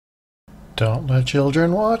Don't let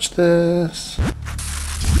children watch this.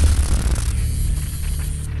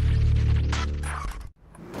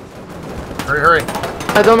 Hurry, hurry.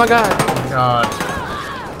 Oh my god. Oh my god.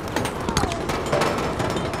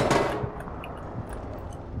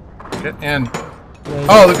 Get in.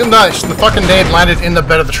 Oh, look at nice. The fucking Deida landed in the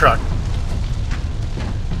bed of the truck.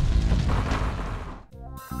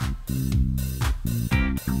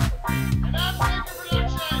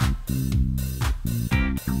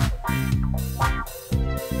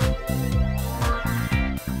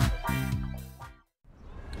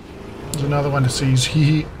 There's another one to seize.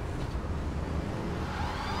 Hee.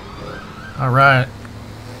 Alright.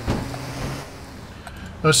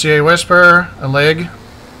 OCA-Whisper, a leg,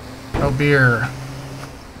 no beer.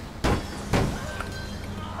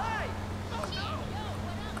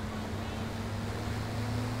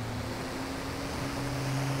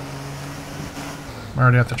 I'm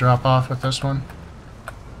already at the drop off with this one.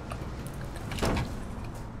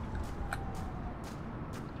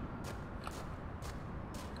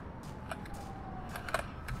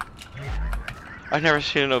 I've never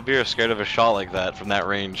seen an Obira scared of a shot like that from that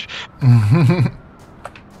range.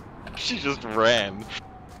 She just ran.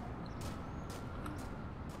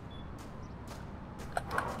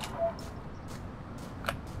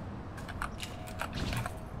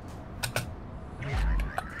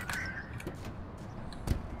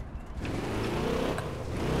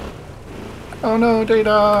 Oh no,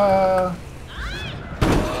 Deida!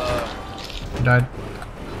 He died.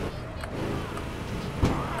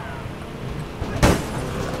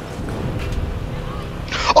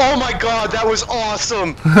 Oh my god, that was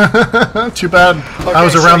awesome! Too bad Okay, I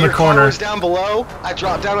was around so the corner. Car was down below, I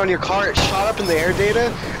dropped down on your car, it shot up in the air,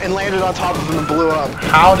 Deida, and landed on top of him and blew up.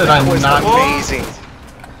 How did I was not? Amazing.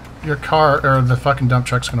 Your car, or the fucking dump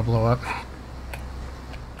truck's gonna blow up.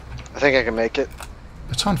 I think I can make it.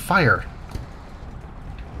 It's on fire.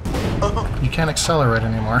 You can't accelerate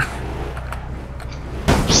anymore.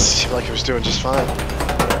 Seemed like it was doing just fine.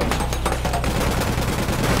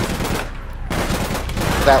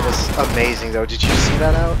 That was amazing though, did you see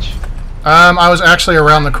that, Ouch? I was actually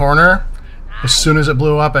around the corner. As soon as it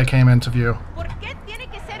blew up, I came into view.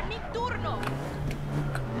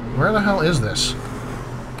 Where the hell is this?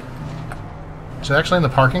 Is it actually in the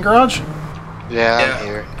parking garage? Yeah, I'm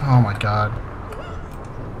here. Oh my god.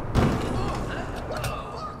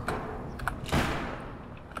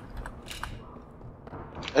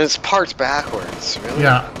 And it's parked backwards, really?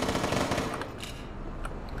 Yeah.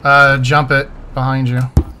 Jump it behind you.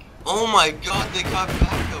 Oh my god, they got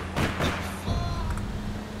backup.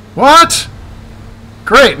 What?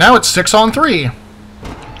 Great, now it's 6-on-3.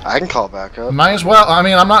 I can call back up. Might as well. I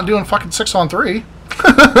mean, I'm not doing fucking 6-on-3.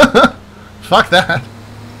 Fuck that.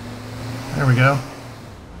 There we go.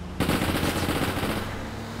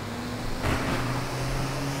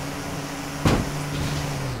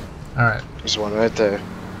 Alright. There's one right there.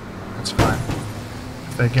 That's fine.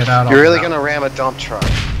 If they get out, You're really gonna ram a dump truck.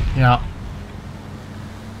 Yeah.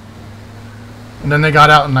 And then they got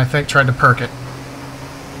out and I think tried to perk it.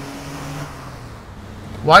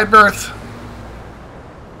 Wide berth.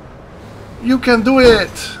 You can do it.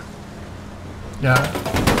 Yeah.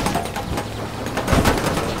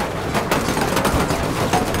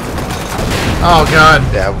 Oh god.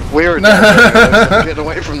 Yeah, we were definitely getting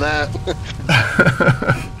away from that.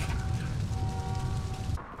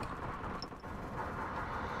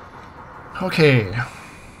 Okay.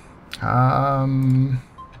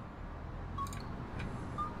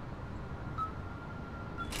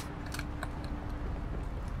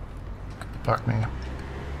 Fuck me.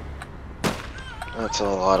 That's a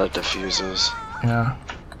lot of diffusers. Yeah.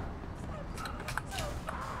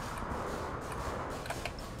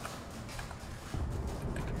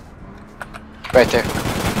 Right there.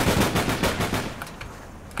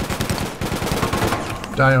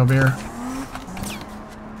 Dio beer.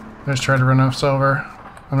 Let's try to run us over.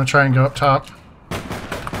 I'm gonna try and go up top.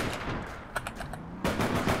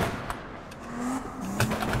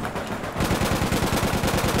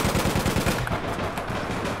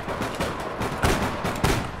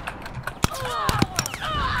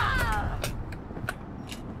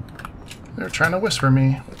 They're trying to whisper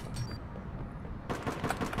me.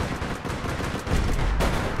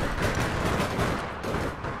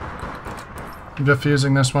 I'm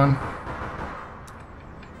defusing this one.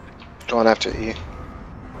 Going after E.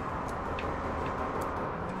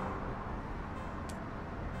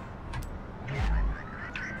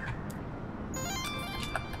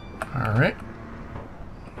 Alright.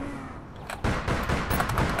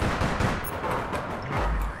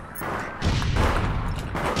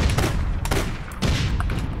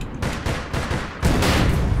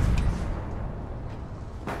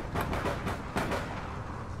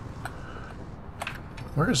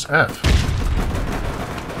 Where is F?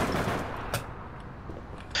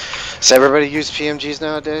 Does everybody use PMGs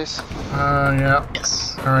nowadays? Yeah.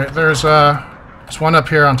 Yes. Alright, there's one up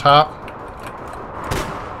here on top.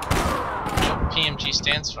 PMG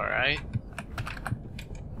stands for, right?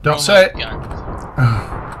 Don't Promo say.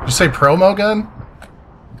 gun. You say promo gun?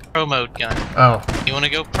 Pro mode gun. Oh. You want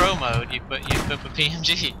to go pro mode? You equip a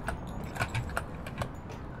PMG.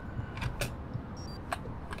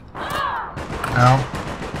 Ow.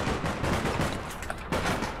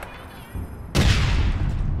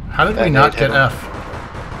 How did we not get F?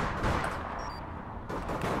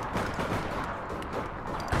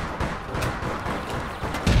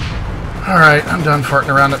 Alright, I'm done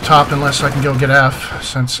farting around at top unless I can go get F,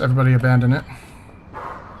 since everybody abandoned it.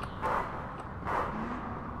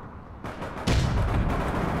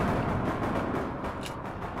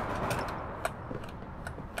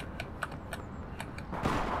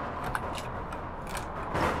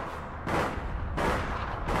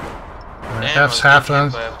 F's half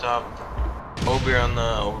done. Obi on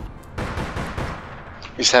the.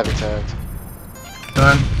 He's heavy tagged.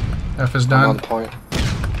 Done. F is I'm done. on point.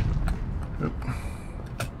 Oop.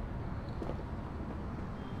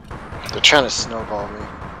 They're trying to snowball me.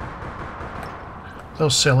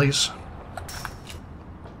 Those sillies.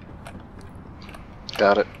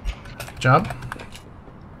 Got it. Good job.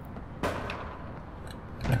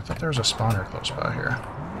 Okay, I thought there was a spawner close by here.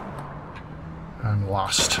 I'm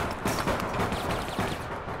lost.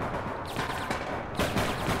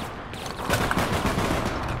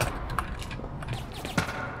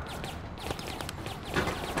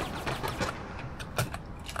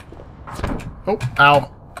 Oh,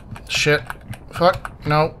 ow. Shit. Fuck.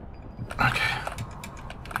 No. Okay.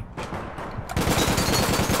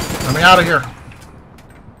 Let me out of here.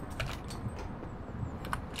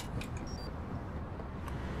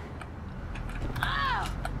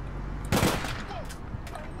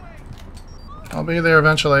 I'll be there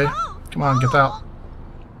eventually. Come on, get out.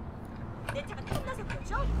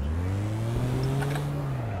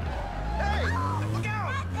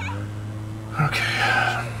 Okay.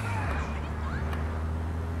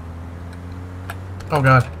 Oh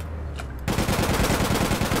god.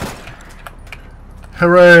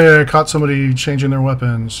 Hooray! I caught somebody changing their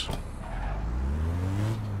weapons.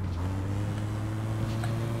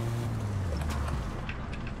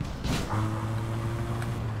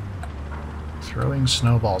 Throwing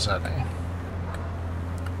snowballs at me.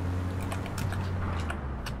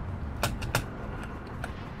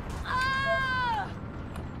 I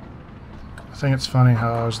think it's funny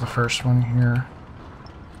how I was the first one here.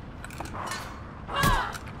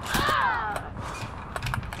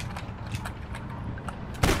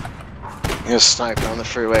 He was sniping on the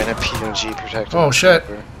freeway and a PMG protected. Oh the shit.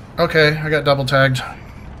 sniper. Okay, I got double tagged. I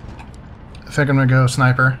think I'm gonna go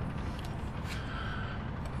sniper.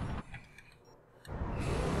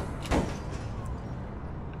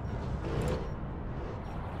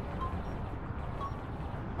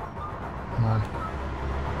 Come on.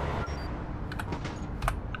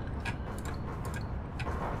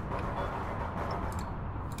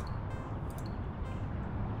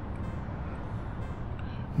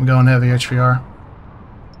 I'm going heavy HVR.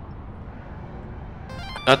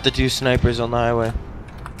 Not the two snipers on the highway.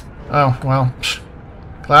 Oh, well.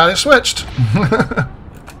 Glad I switched.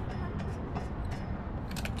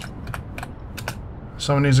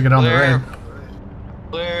 Someone needs to get on the raid.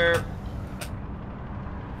 Clear.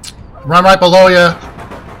 Run right below you.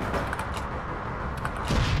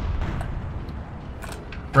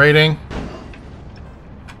 Raiding.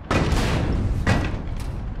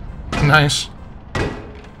 Nice.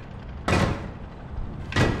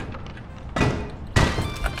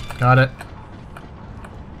 Got it.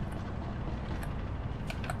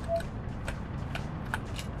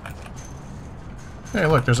 Hey,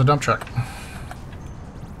 look, there's a dump truck.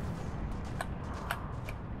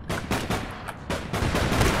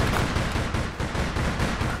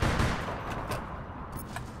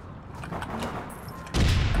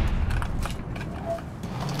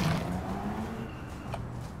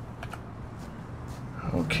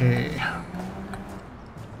 Okay.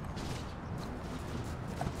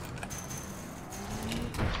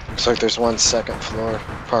 Looks like there's one second floor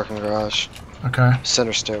parking garage. Okay.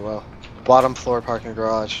 Center stairwell. Bottom floor parking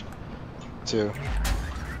garage. 2.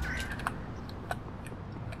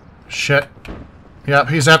 Shit. Yep,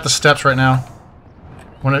 he's at the steps right now.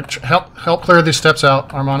 Want to help clear these steps out,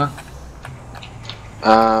 Airemana?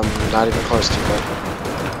 Not even close to it.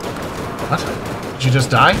 What? Did you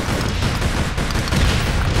just die?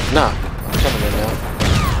 No, I'm coming in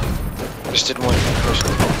now. Just didn't want to push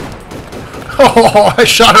me. Oh, I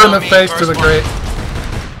shot her in the face to the grate.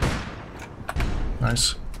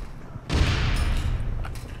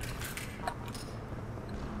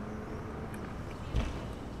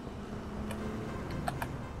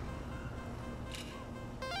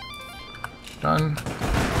 Done.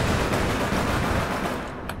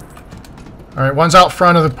 Alright, one's out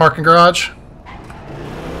front of the parking garage.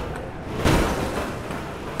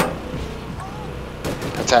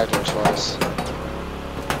 I tagged him twice.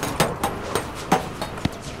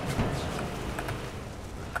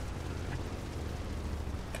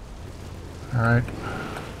 Alright.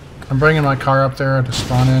 I'm bringing my car up there to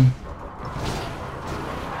spawn in.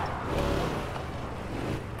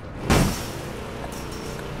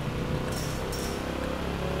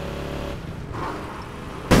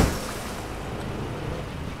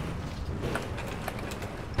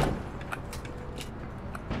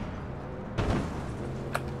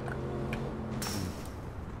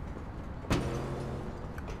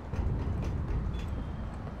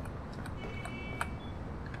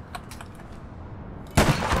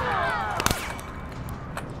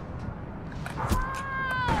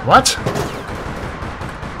 What?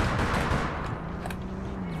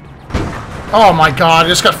 Oh my god, I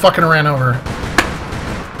just got fucking ran over.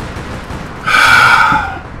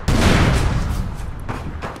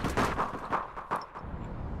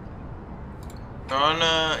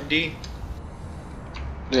 On D.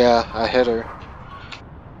 Yeah, I hit her.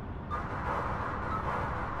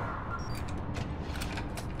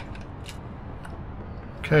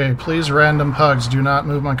 Okay, please random pugs, do not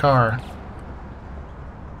move my car.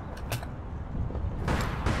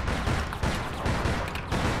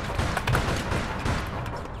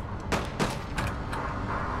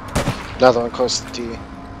 Another one close to D.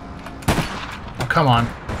 Oh, come on.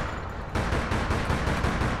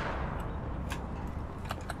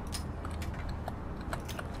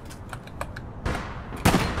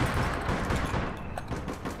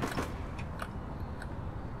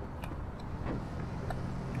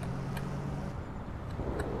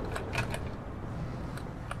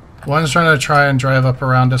 One's trying to try and drive up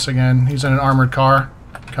around us again. He's in an armored car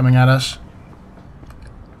coming at us.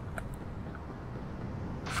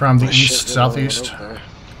 From the east, southeast.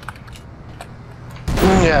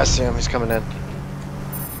 Yeah, I see him. He's coming in.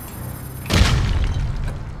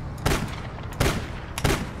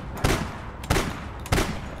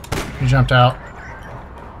 He jumped out.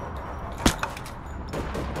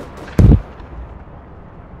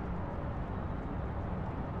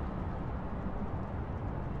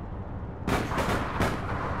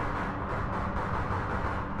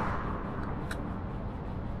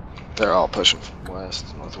 They're all pushing from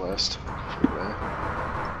west, northwest. Freeway.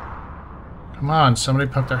 Come on, somebody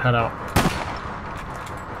poke their head out.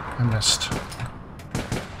 I missed.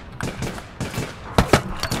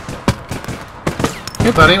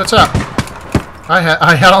 Hey buddy, what's up?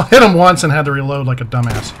 I hit him once and had to reload like a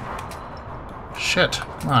dumbass. Shit,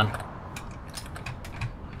 come on.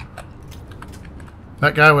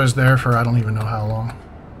 That guy was there for I don't even know how long.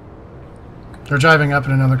 They're driving up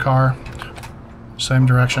in another car. Same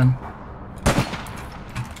direction.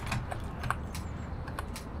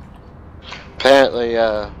 Apparently,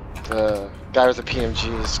 the guy with the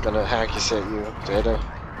PMG is gonna hack you at you, Deida.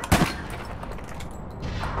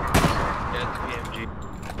 Yeah, the PMG.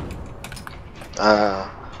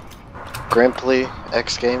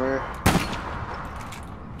 GimplyXgamer.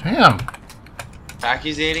 Damn.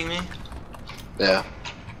 Accusating me? Yeah.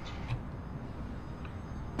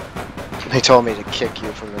 He told me to kick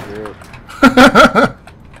you from the group.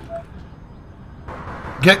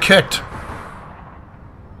 Get kicked.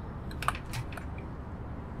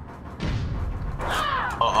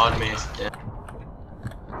 Oh, on me. Yeah.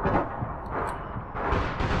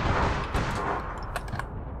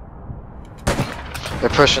 They're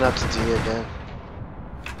pushing up to D again.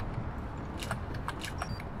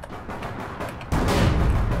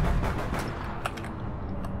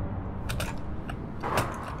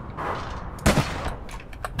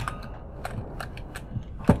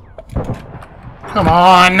 Come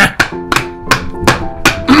on!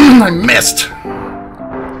 I missed!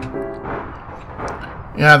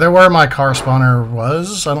 Yeah, they're where my car spawner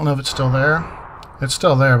was. I don't know if it's still there. It's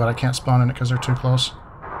still there, but I can't spawn in it because they're too close.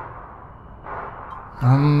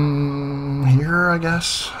 Here, I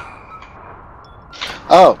guess.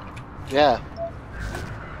 Oh, yeah.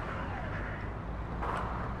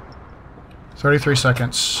 33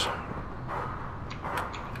 seconds.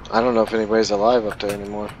 I don't know if anybody's alive up there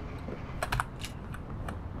anymore.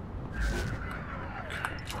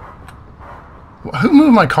 Who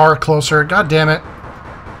moved my car closer? God damn it.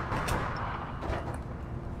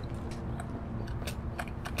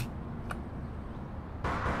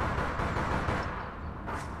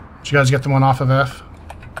 Did you guys get the one off of F?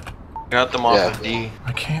 Got them off Yeah. of D.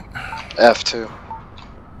 I can't. F2.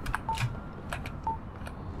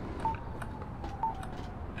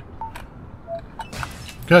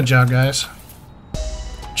 Good job, guys.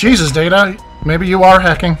 Jesus, Deida, maybe you are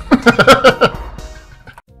hacking.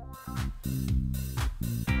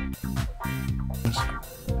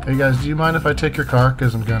 Hey guys, do you mind if I take your car?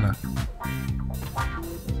 Because I'm gonna.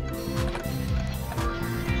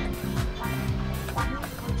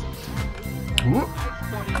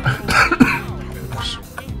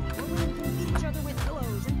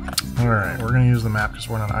 Alright, we're gonna use the map because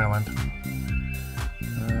we're on an island.